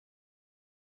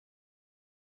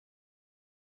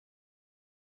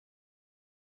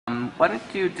why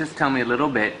don't you just tell me a little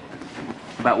bit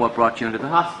about what brought you into the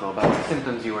hospital, about what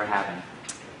symptoms you were having.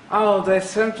 Oh, the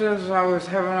symptoms I was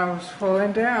having, I was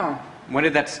falling down. When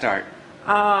did that start?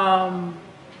 About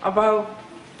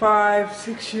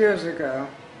 5-6 years ago.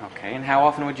 Okay, and how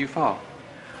often would you fall?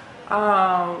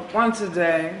 Once a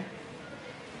day.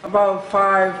 About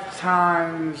 5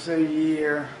 times a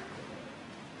year.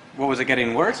 What, was it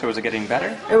getting worse or was it getting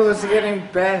better? It was getting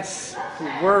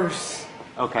worse.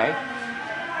 Okay.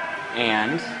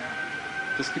 And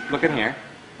just keep looking here.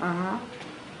 Uh-huh.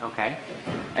 Okay.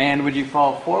 And would you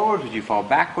fall forward? Would you fall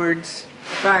backwards?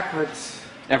 Backwards.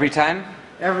 Every time?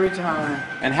 Every time.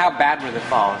 And how bad were the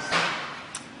falls?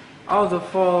 Oh, the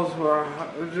falls were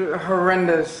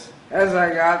horrendous. As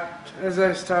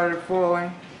I started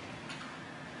falling,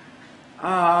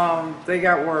 they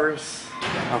got worse.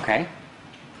 Okay.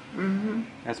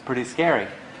 That's pretty scary.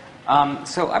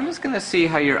 So I'm just going to see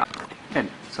how you're... Good.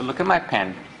 So look at my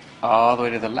pen. All the way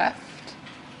to the left.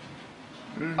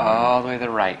 All the way to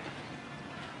the right.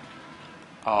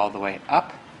 All the way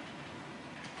up.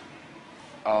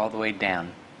 All the way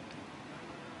down.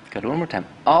 Good. One more time.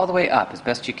 All the way up as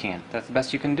best you can. That's the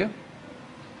best you can do?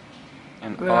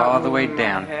 And Without all the way moving my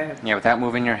down. head. Yeah, without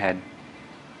moving your head.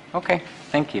 Okay.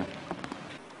 Thank you.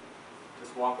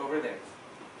 Just walk over there.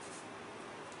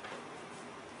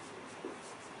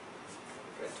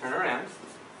 Good. Turn around.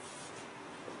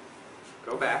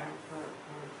 Go back.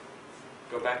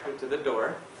 Go back up to the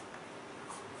door.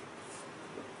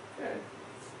 Good.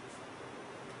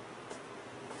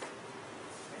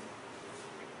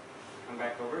 Come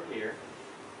back over here.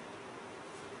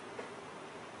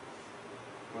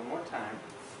 One more time.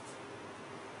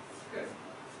 Good.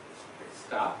 Okay,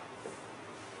 stop.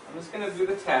 I'm just going to do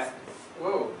the test,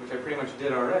 which I pretty much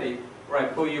did already, where I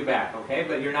pull you back, okay?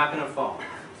 But you're not going to fall.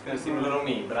 It's going to seem a little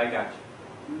mean, but I got you.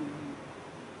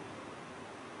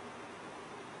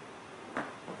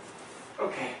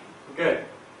 Okay, good.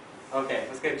 Okay,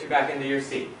 let's get you back into your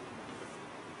seat.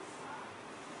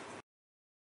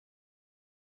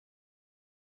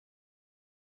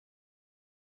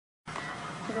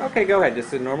 Okay, go ahead.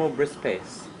 Just a normal brisk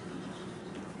pace.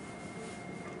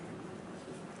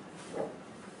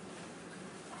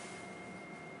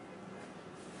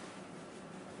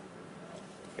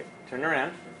 Okay, turn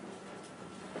around.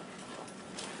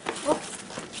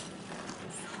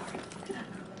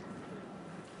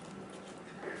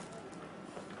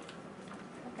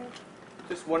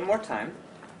 Just one more time.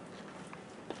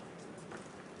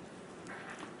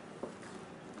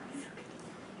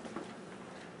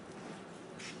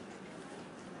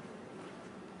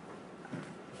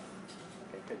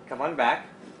 Okay, good. Come on back.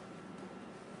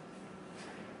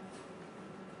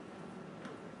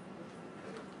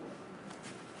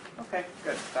 Okay,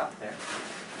 good. Stop there.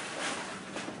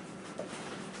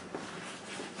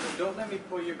 So don't let me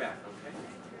pull you back, okay?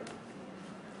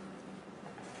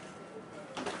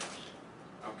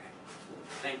 Okay.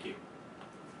 Thank you.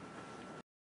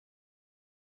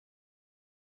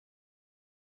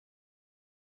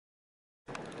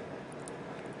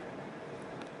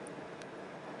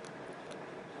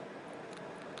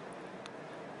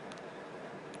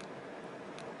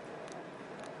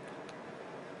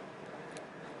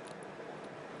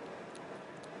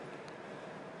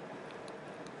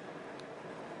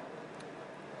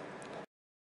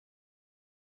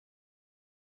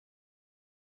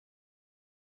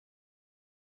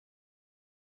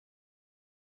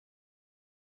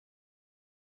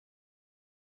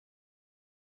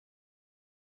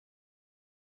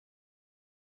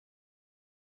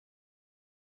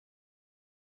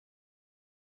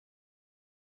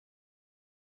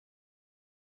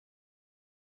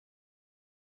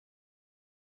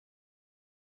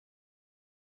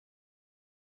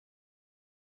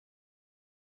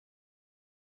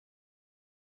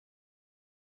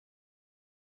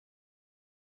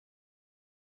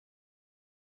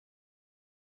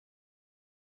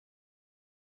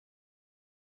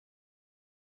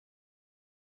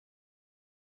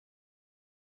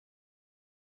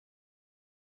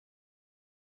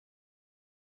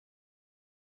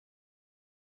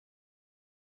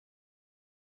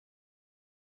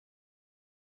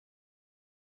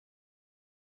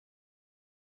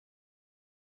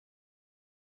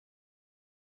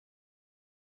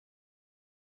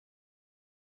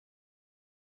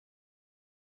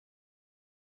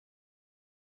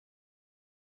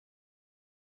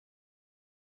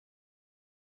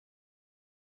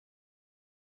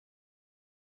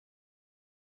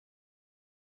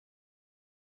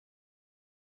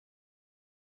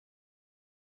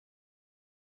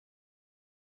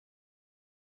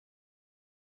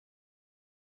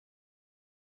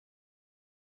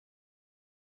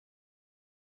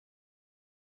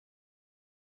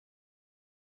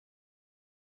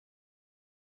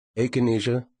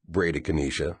 akinesia,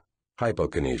 bradykinesia,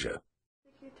 hypokinesia.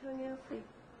 Stick your tongue out, please.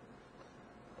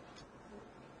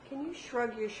 Can you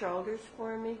shrug your shoulders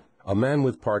for me? A man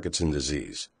with Parkinson's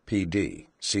disease, PD,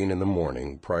 seen in the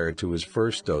morning prior to his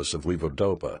first dose of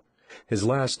levodopa, his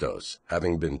last dose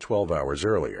having been 12 hours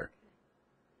earlier.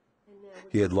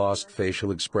 He had lost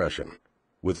facial expression,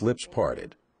 with lips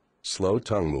parted, slow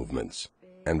tongue movements,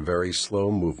 and very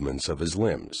slow movements of his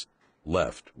limbs,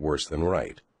 left worse than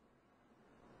right.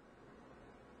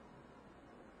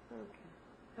 Okay.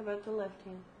 How about the left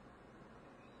hand?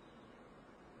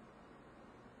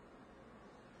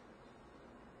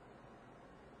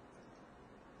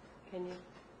 Can you?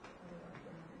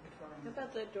 How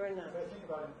about that doorknob? If I think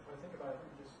about it, let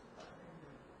me just.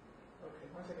 Okay,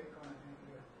 once I get going, I can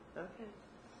do it. Okay.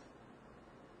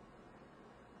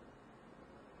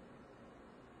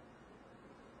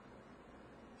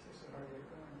 It's just so hard to get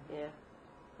going.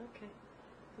 Yeah. Okay.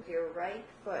 With your right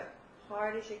foot,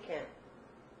 hard as you can.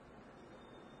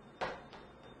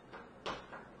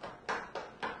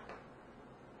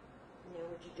 Now,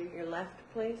 would you do your left,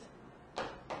 please?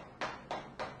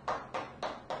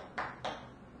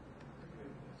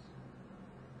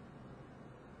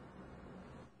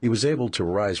 He was able to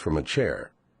rise from a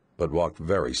chair, but walked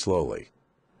very slowly.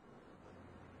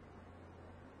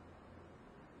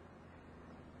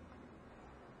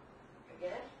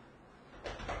 Again?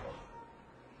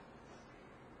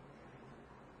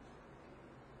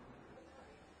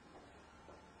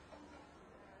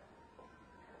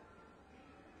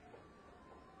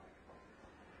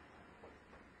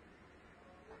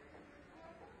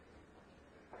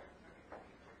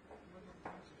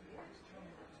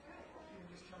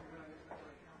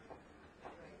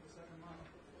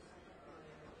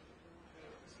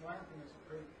 This line thing is a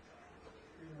great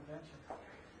invention.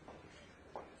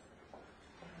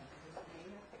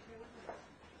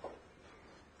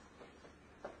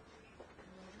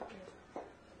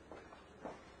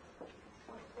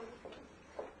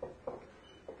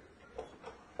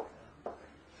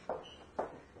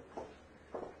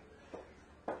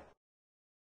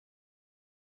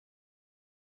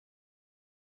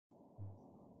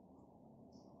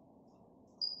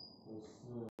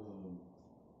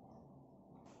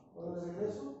 ¿Ahora de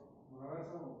regreso?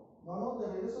 No, no, de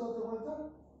regreso, date vuelta.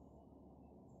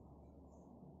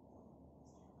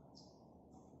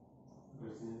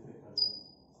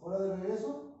 Ahora de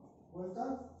regreso,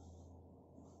 vuelta.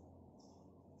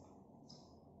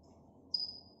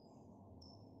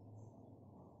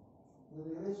 De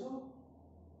regreso.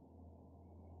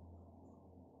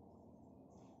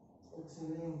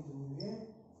 Excelente, muy bien.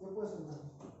 Ya puedes sentar.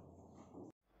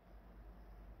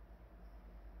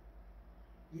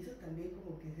 Y eso también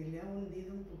como que se le ha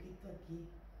hundido un poquito aquí.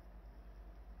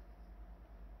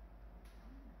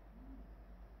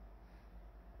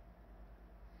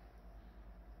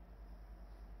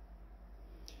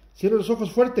 Cierre los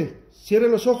ojos fuerte. Cierre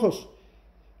los ojos.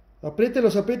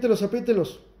 Apriételos, apriételos,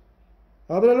 apriételos.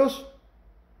 Ábralos.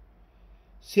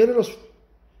 Ciérrelos.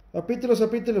 Apriételos,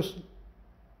 apriételos.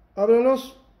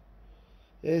 Ábralos.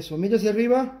 Eso. Mira hacia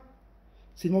arriba.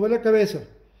 Sin mover la cabeza.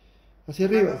 Hacia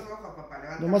arriba. Los ojos, papá,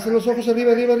 levanta Nomás la los ojos cabeza.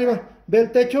 arriba, arriba, arriba. Ve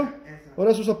el techo. Eso.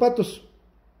 Ahora sus zapatos.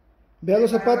 Vea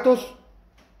los zapatos.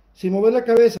 Sin mover la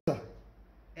cabeza.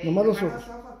 Nomás los ojos.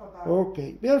 Papá. Ok.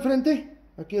 Ve al frente.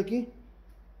 Aquí, aquí.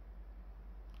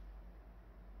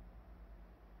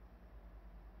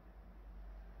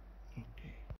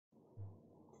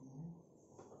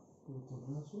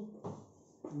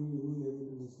 Muy débil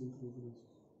en el centro de brazos.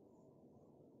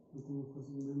 Lo tengo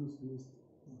casi menos en este.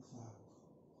 Exacto.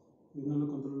 Y no lo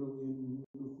controlo bien,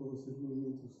 no puedo hacer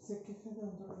movimientos. Se queja de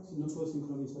andar. Si no puedo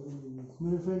sincronizar los movimientos.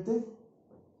 Mira el frente.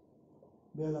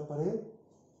 Vea la pared.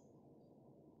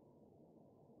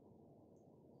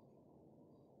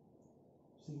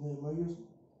 Signo de Myers.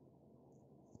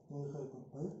 No deja de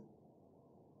parpadear.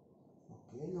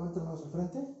 Ok, levanta las manos al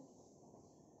frente.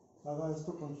 Haga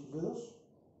esto con sus dedos.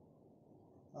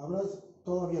 Abra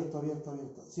todo abierto, abierto,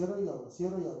 abierto. Cierra y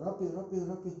abra, rápido, rápido,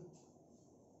 rápido.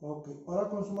 Ok, ahora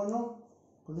con su mano,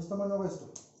 con esta mano haga esto.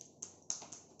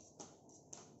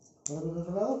 Ahora del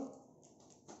otro lado.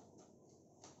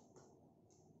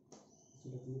 Se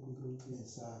la tiene control.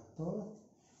 Exacto.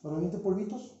 Ahora aviente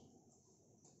polvitos.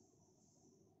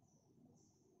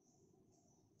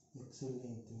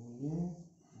 Excelente, muy bien.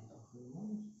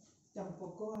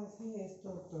 Tampoco hace esto,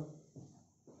 doctor.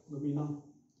 Dominó.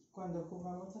 Cuando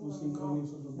jugamos a No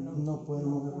sincronizo los no, movimientos. No puede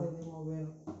moverlo. puede mover.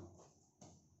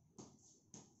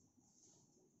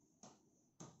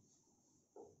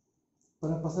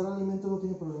 Para pasar alimento no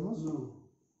tiene problemas. No,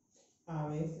 A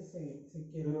veces se quiere.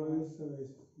 pero es a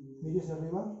veces. Mire hacia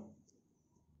arriba.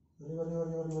 Arriba, arriba,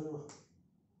 arriba, arriba, arriba.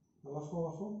 Abajo,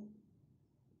 abajo.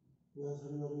 Veas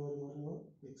arriba, arriba, arriba, arriba.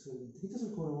 Excelente. ¿Quitas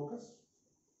el cubrebocas?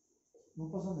 No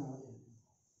pasa nada.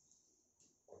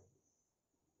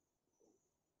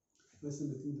 Ahí se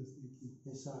metió aquí.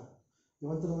 Exacto.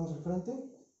 Levanta las manos al frente.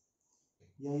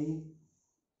 Y ahí.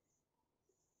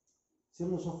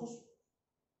 Cierra los ojos.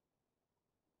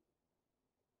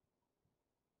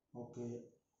 Ok.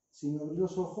 Sin abrir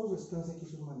los ojos, descansa aquí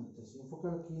sus manitas.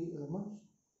 Enfoca aquí en las manos.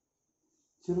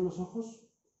 Cierra los ojos.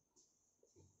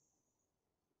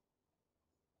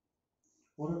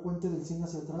 Ahora cuente del 100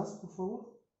 hacia atrás, por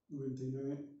favor.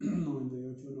 99,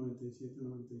 98, 97,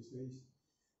 96,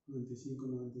 95,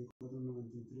 94,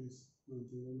 93,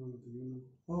 92, 91.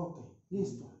 Ok,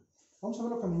 listo. Vamos a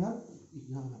verlo caminar y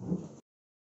ya hablamos.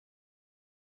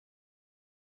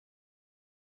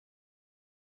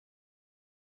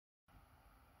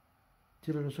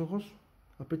 Cierra los ojos.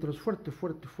 Apriétalos fuerte,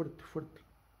 fuerte, fuerte, fuerte.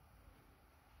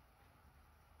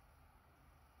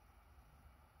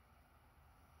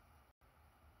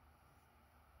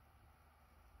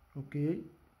 Ok.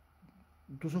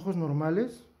 Tus ojos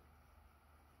normales.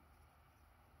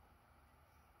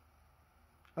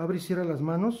 Abre y cierra las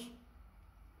manos.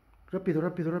 Rápido,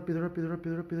 rápido, rápido, rápido,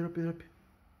 rápido, rápido, rápido, rápido.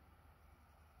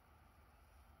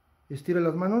 Estira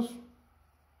las manos.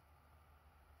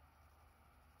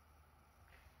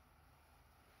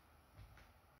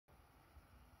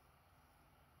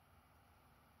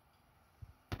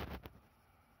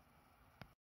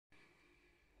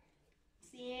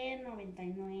 Cien,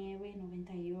 99,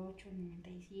 98,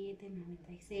 97,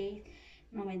 96,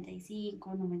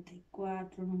 95,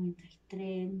 94,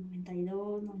 93,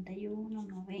 92, 91,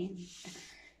 90,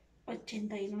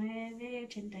 89,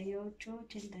 88,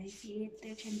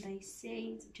 87,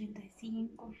 86,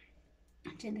 85,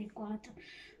 84,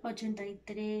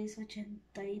 83,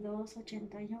 82,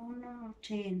 81,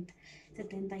 80,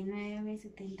 79,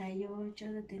 78,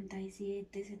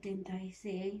 77,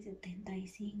 76,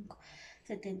 75,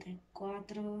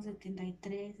 74,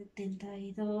 73,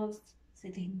 72,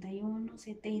 71,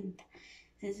 70,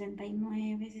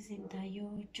 69,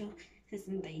 68,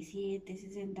 67,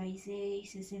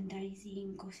 66,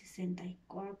 65,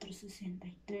 64,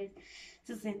 63,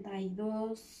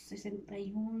 62,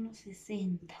 61,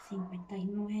 60,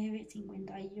 59,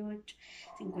 58,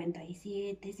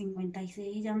 57,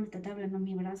 56, ya me está hablando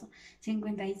mi brazo,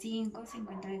 55,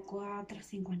 54,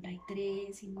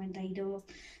 53, 52,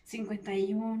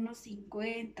 51,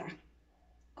 50,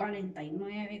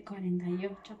 49,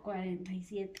 48,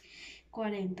 47,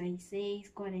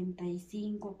 46,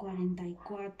 45,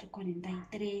 44,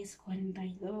 43,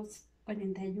 42,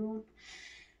 41,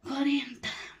 40,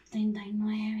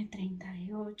 39,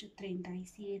 38,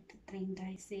 37,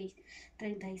 36,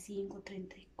 35,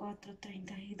 34,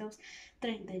 32,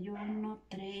 31,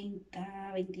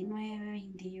 30, 29,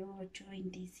 28,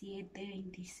 27,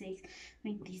 26,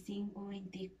 25,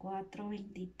 24,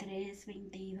 23,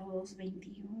 22,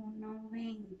 21,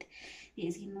 20,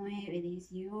 19,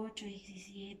 18,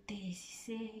 17,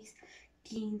 16,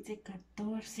 15,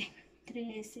 14,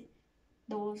 13,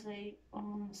 12,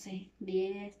 11,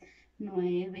 10,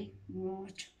 9,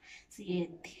 8,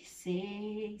 7,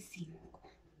 6, 5,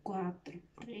 4,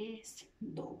 3,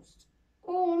 2,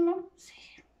 1,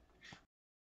 0.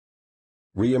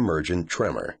 Reemergent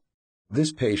tremor.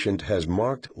 This patient has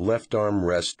marked left arm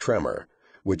rest tremor,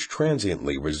 which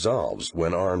transiently resolves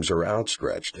when arms are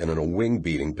outstretched and in a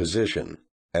wing-beating position,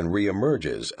 and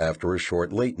reemerges after a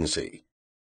short latency.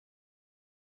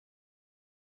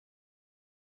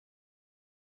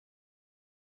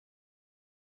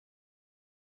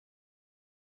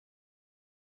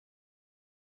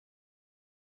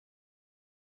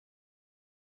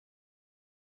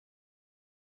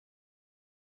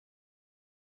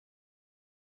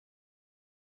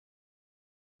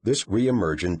 This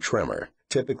reemergent tremor,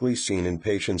 typically seen in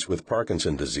patients with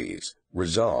Parkinson's disease,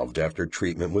 resolved after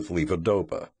treatment with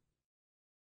levodopa.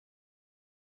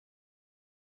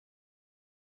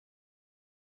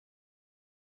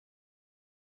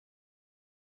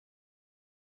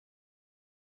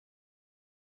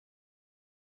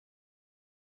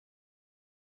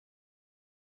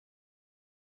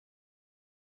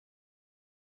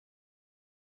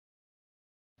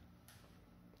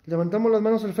 Levantamos las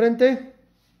manos al frente,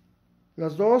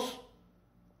 las dos.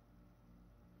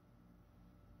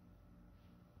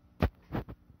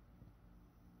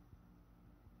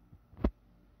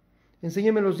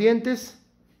 Enséñeme los dientes.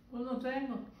 Pues no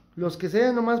tengo. Los que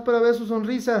sean, nomás para ver su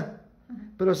sonrisa.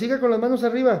 Pero siga con las manos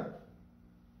arriba.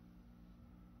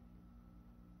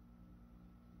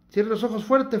 Cierre los ojos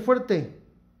fuerte, fuerte.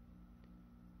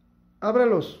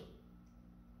 Ábralos.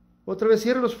 Otra vez,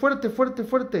 ciérrelos fuerte, fuerte,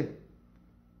 fuerte.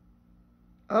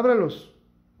 Ábralos.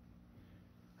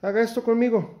 Haga esto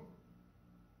conmigo.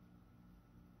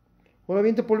 Ahora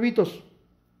aviente polvitos.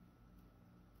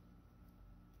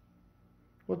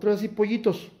 Otra vez y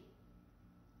pollitos.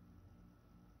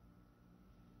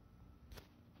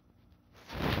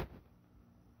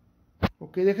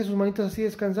 Ok, deje sus manitas así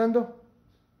descansando.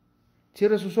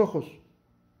 Cierre sus ojos.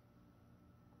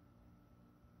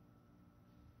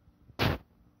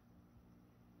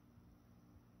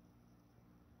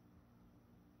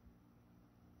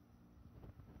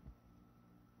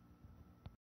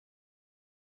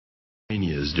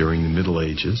 During the Middle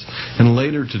Ages, and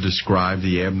later to describe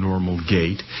the abnormal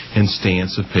gait and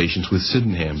stance of patients with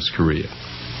Sydenham's chorea.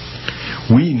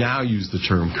 We now use the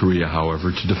term chorea,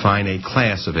 however, to define a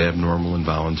class of abnormal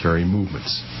involuntary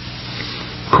movements.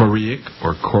 Choreic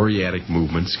or choreatic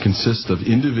movements consist of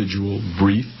individual,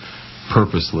 brief,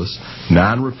 purposeless,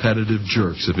 non-repetitive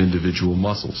jerks of individual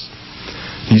muscles.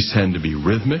 These tend to be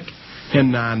rhythmic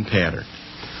and non-patterned,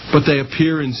 but they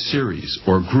appear in series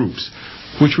or groups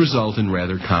which result in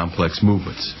rather complex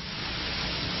movements.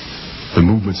 The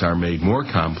movements are made more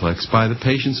complex by the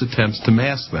patient's attempts to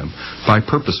mask them by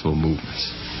purposeful movements.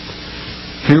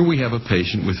 Here we have a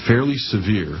patient with fairly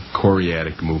severe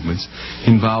choreatic movements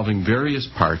involving various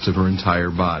parts of her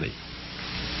entire body.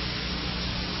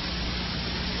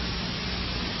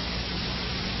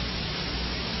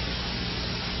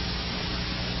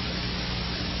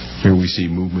 Here we see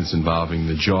movements involving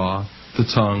the jaw, the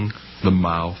tongue, the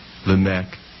mouth, the neck.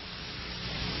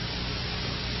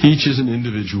 Each is an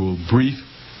individual, brief,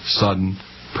 sudden,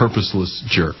 purposeless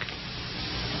jerk.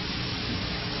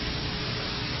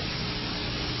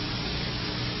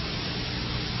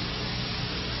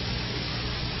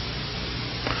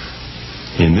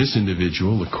 In this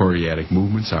individual, the choreatic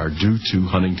movements are due to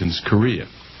Huntington's chorea.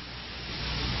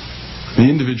 The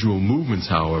individual movements,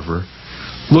 however,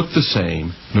 look the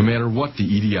same no matter what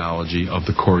the etiology of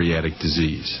the choreatic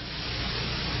disease.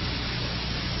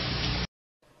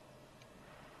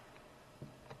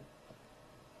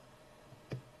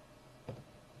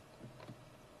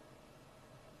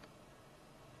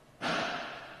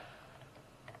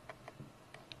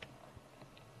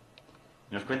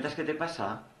 ¿Nos cuentas qué te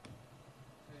pasa?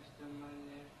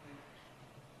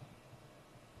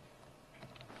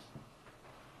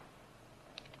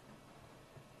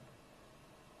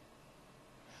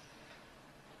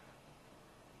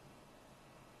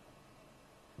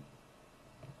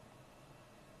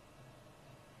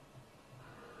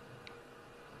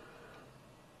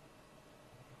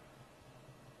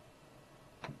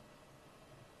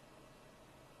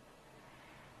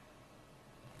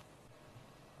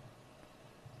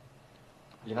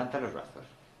 Levanta los brazos.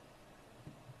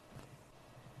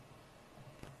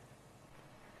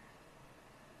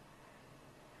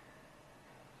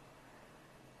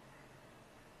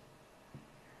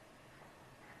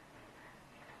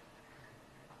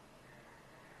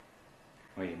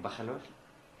 Muy bien, bájalos.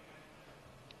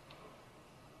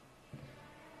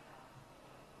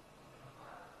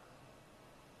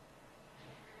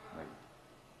 Muy bien.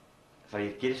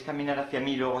 Javier, ¿quieres caminar hacia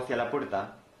mí y luego hacia la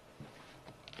puerta?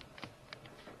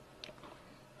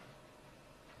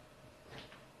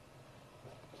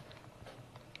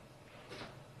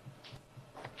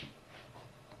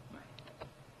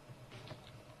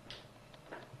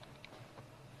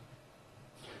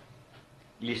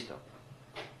 Listo.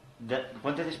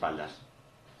 Ponte de espaldas,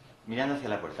 mirando hacia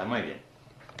la puerta. Muy bien.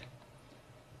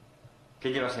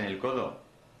 ¿Qué llevas en el codo?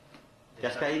 ¿Te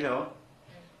has caído?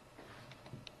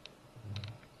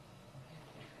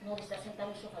 No, de estar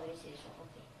sentado en el sofá debe ser eso,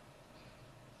 Jorge.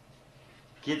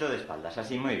 Quieto de espaldas,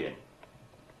 así, muy bien.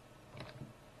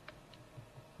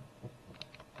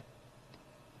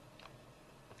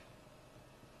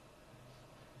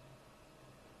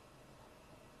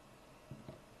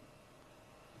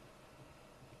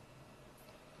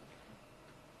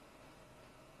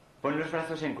 Pon los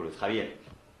brazos en cruz, Javier.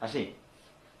 Así.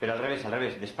 Pero al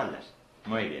revés, de espaldas.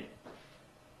 Muy bien.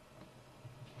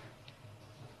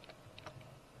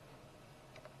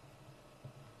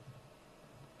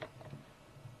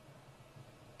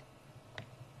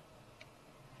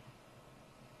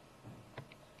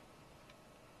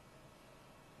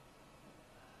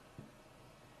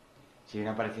 Siguen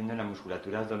apareciendo en la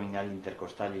musculatura abdominal,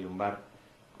 intercostal y lumbar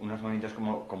unos movimientos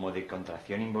como de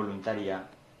contracción involuntaria.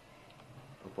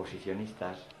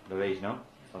 Oposicionistas, ¿lo veis, no?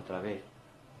 Otra vez,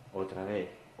 otra vez,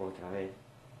 otra vez.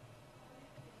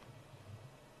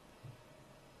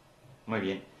 Muy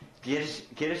bien.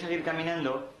 ¿Quieres seguir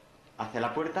caminando hacia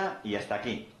la puerta y hasta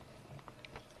aquí?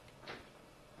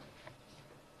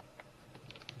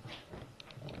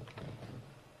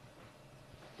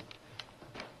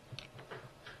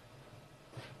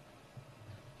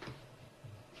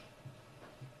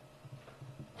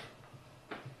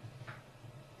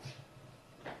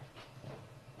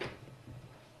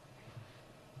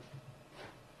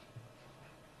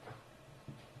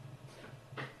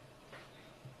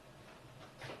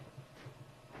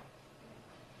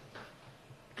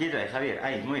 Quieto ahí, Javier.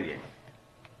 Ahí, muy bien.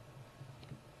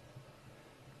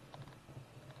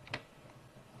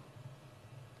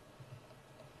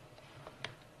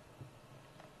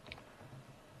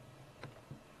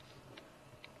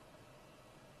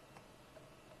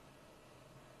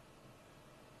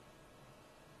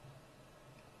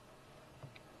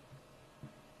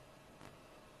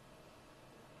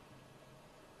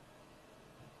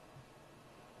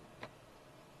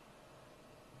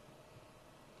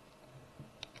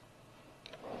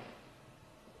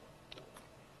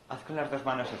 Haz con las dos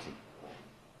manos así.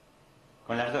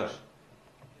 Con las dos.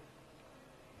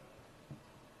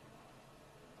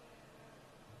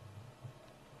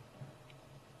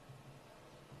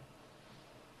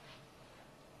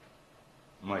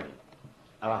 Muy bien.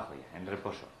 Abajo ya, en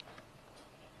reposo.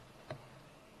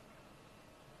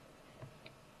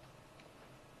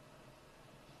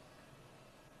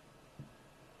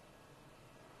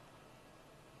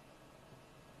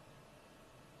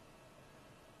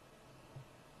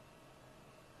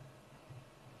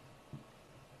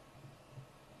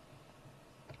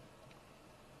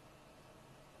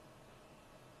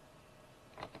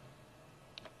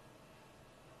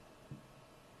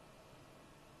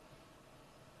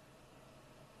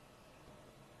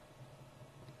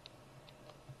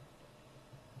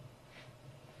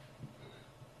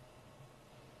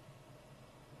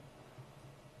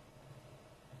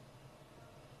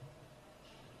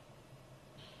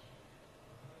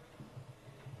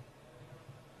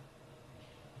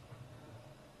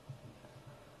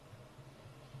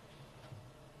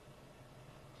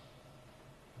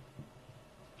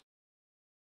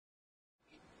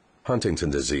 Huntington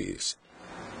disease.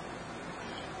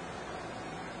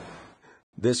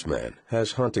 This man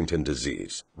has Huntington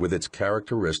disease with its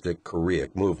characteristic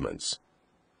choreic movements.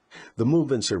 The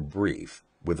movements are brief,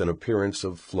 with an appearance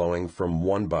of flowing from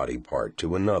one body part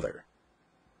to another.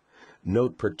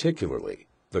 Note particularly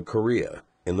the chorea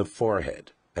in the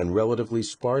forehead and relatively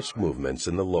sparse movements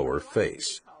in the lower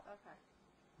face.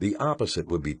 The opposite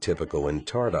would be typical in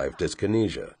tardive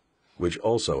dyskinesia, which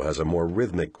also has a more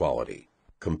rhythmic quality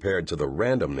compared to the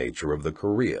random nature of the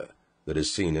chorea that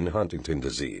is seen in Huntington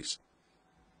disease.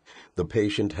 The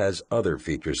patient has other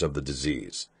features of the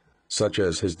disease, such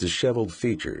as his disheveled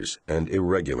features and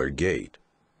irregular gait.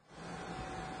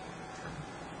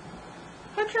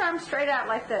 Put your arms straight out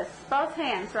like this. Both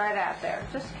hands right out there.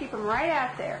 Just keep them right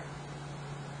out there.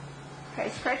 Okay,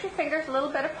 spread your fingers a little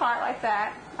bit apart like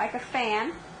that, like a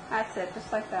fan. That's it,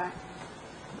 just like that.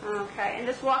 Okay, and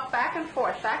just walk back and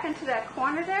forth. Back into that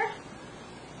corner there.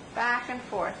 Back and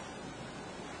forth.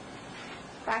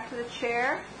 Back to the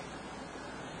chair.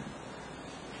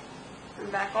 And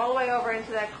back all the way over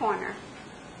into that corner.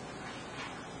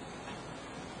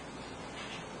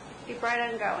 Keep right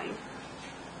on going.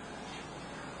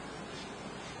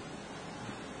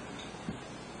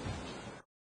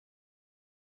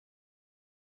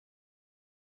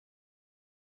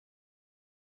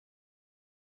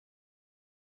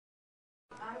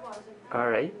 All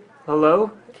right.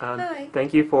 Hello. Hi.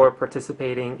 Thank you for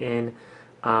participating in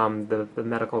the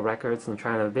medical records and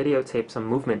trying to videotape some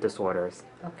movement disorders.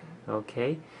 Okay.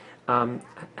 Okay.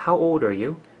 How old are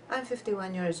you? I'm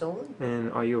 51 years old.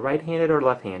 And are you right-handed or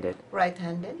left-handed?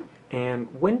 Right-handed. And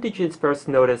when did you first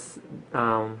notice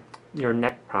your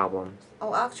neck problems?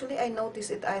 Oh, actually, I noticed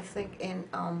it, I think,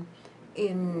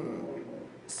 in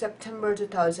September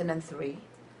 2003.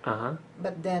 Uh-huh.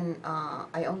 But then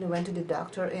I only went to the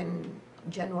doctor in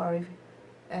January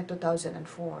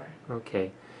 2004.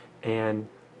 Okay. And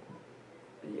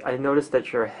I noticed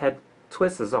that your head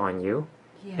twists on you.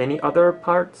 Yeah. Any other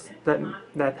parts that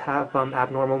have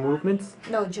abnormal movements?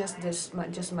 No, just this,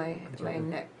 just my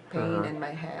neck pain and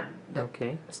my head.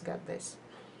 Okay. Has got this.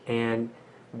 And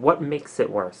what makes it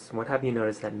worse? What have you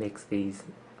noticed that makes these?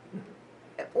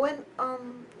 When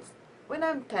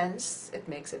I'm tense, it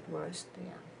makes it worse.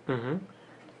 Yeah. Mm-hmm.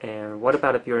 And what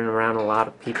about if you're around a lot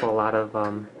of people, a lot of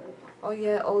Oh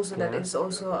yeah, also yeah. that is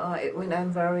also when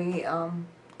I'm very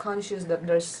conscious that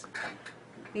there's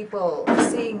people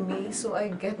seeing me, so I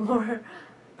get more.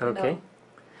 Okay.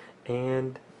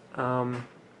 And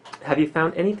have you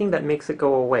found anything that makes it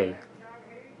go away?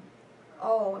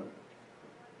 Oh,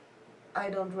 I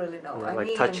don't really know. You know, I like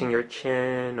mean, touching your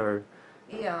chin or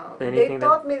yeah, anything they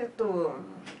taught me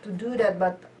to do that,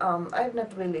 but I've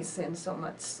not really seen so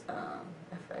much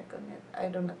effect on it. I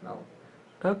do not know.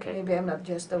 Okay. Maybe I'm not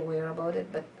just aware about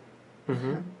it, but.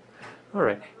 Mm-hmm. All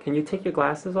right. Can you take your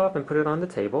glasses off and put it on the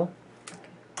table?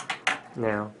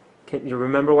 Now, can you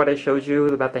remember what I showed you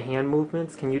about the hand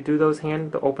movements? Can you do those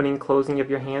the opening, closing of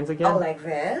your hands again? Oh, like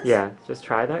this? Yeah, just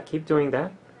try that. Keep doing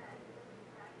that.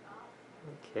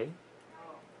 Okay.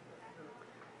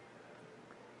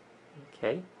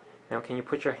 Okay. Now can you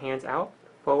put your hands out,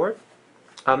 forward?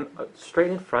 Straight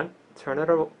in front. Turn it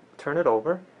over. Turn it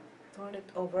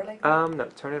over like that? No,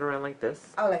 turn it around like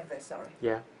this. Oh, like this, sorry.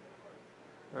 Yeah.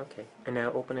 Okay. And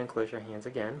now open and close your hands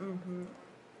again. Mm-hmm.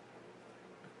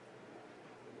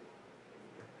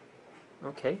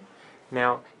 Okay.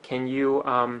 Now, can you,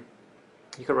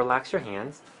 you can relax your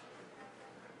hands.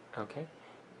 Okay.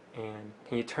 And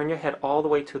can you turn your head all the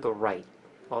way to the right?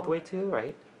 All the way to the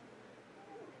right.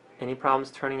 Any problems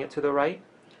turning it to the right?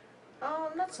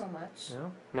 Not so much.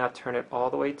 No? Now turn it all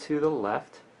the way to the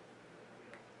left.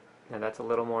 Now that's a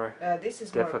little more this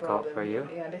is difficult more for you.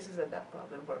 Yeah, this is that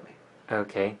problem for me.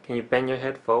 Okay. Can you bend your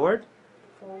head forward?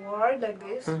 Forward like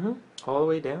this. Mm-hmm. All the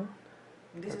way down.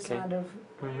 This is Okay. another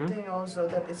thing also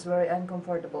that is very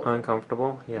uncomfortable.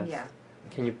 Uncomfortable? Yes. Yeah.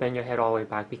 Can you bend your head all the way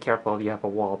back? Be careful, you have a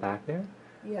wall back there.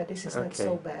 Yeah, this is Okay. not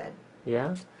so bad.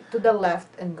 Yeah? To the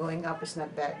left and going up is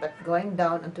not bad, but going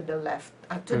down and to the left,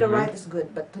 to the right is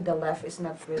good, but to the left is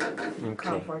not really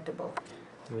comfortable.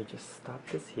 Let me just stop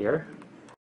this here.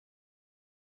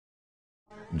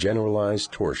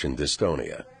 Generalized torsion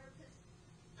dystonia.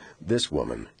 This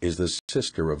woman is the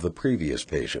sister of the previous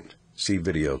patient. See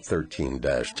video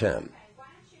 13-10.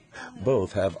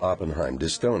 Both have Oppenheim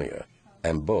dystonia,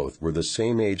 and both were the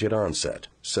same age at onset,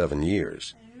 7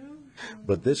 years.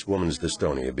 But this woman's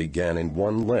dystonia began in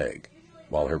one leg,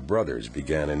 while her brother's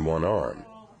began in one arm.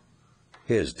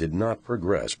 His did not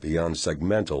progress beyond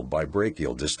segmental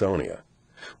bibrachial dystonia,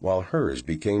 while hers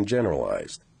became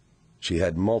generalized. She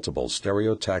had multiple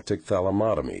stereotactic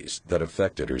thalamotomies that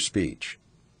affected her speech.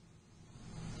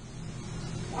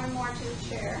 One more to the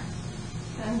chair.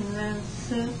 And then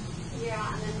sit.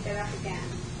 Yeah, and then get up again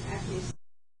after you.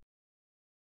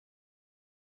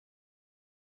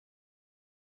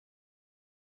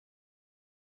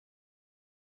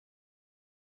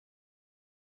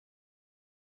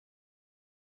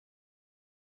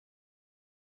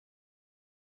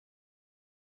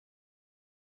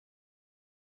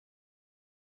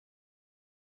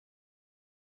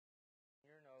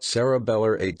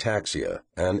 Cerebellar ataxia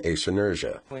and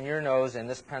acinergia. Between your nose and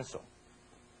this pencil.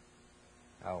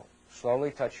 Now,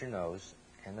 slowly touch your nose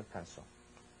and the pencil.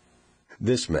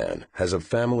 This man has a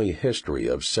family history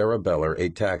of cerebellar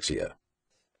ataxia.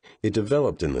 It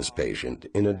developed in this patient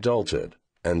in adulthood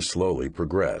and slowly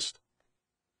progressed.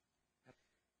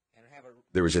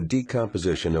 There is a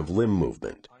decomposition of limb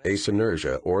movement,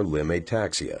 acinergia or limb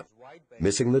ataxia,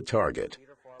 missing the target,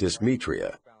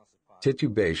 dysmetria,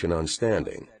 titubation on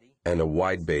standing, and a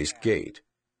wide-based gait.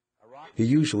 He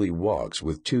usually walks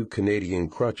with 2 Canadian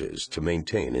crutches to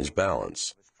maintain his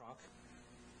balance.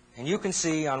 And you can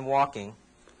see on walking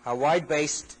how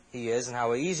wide-based he is and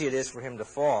how easy it is for him to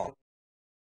fall.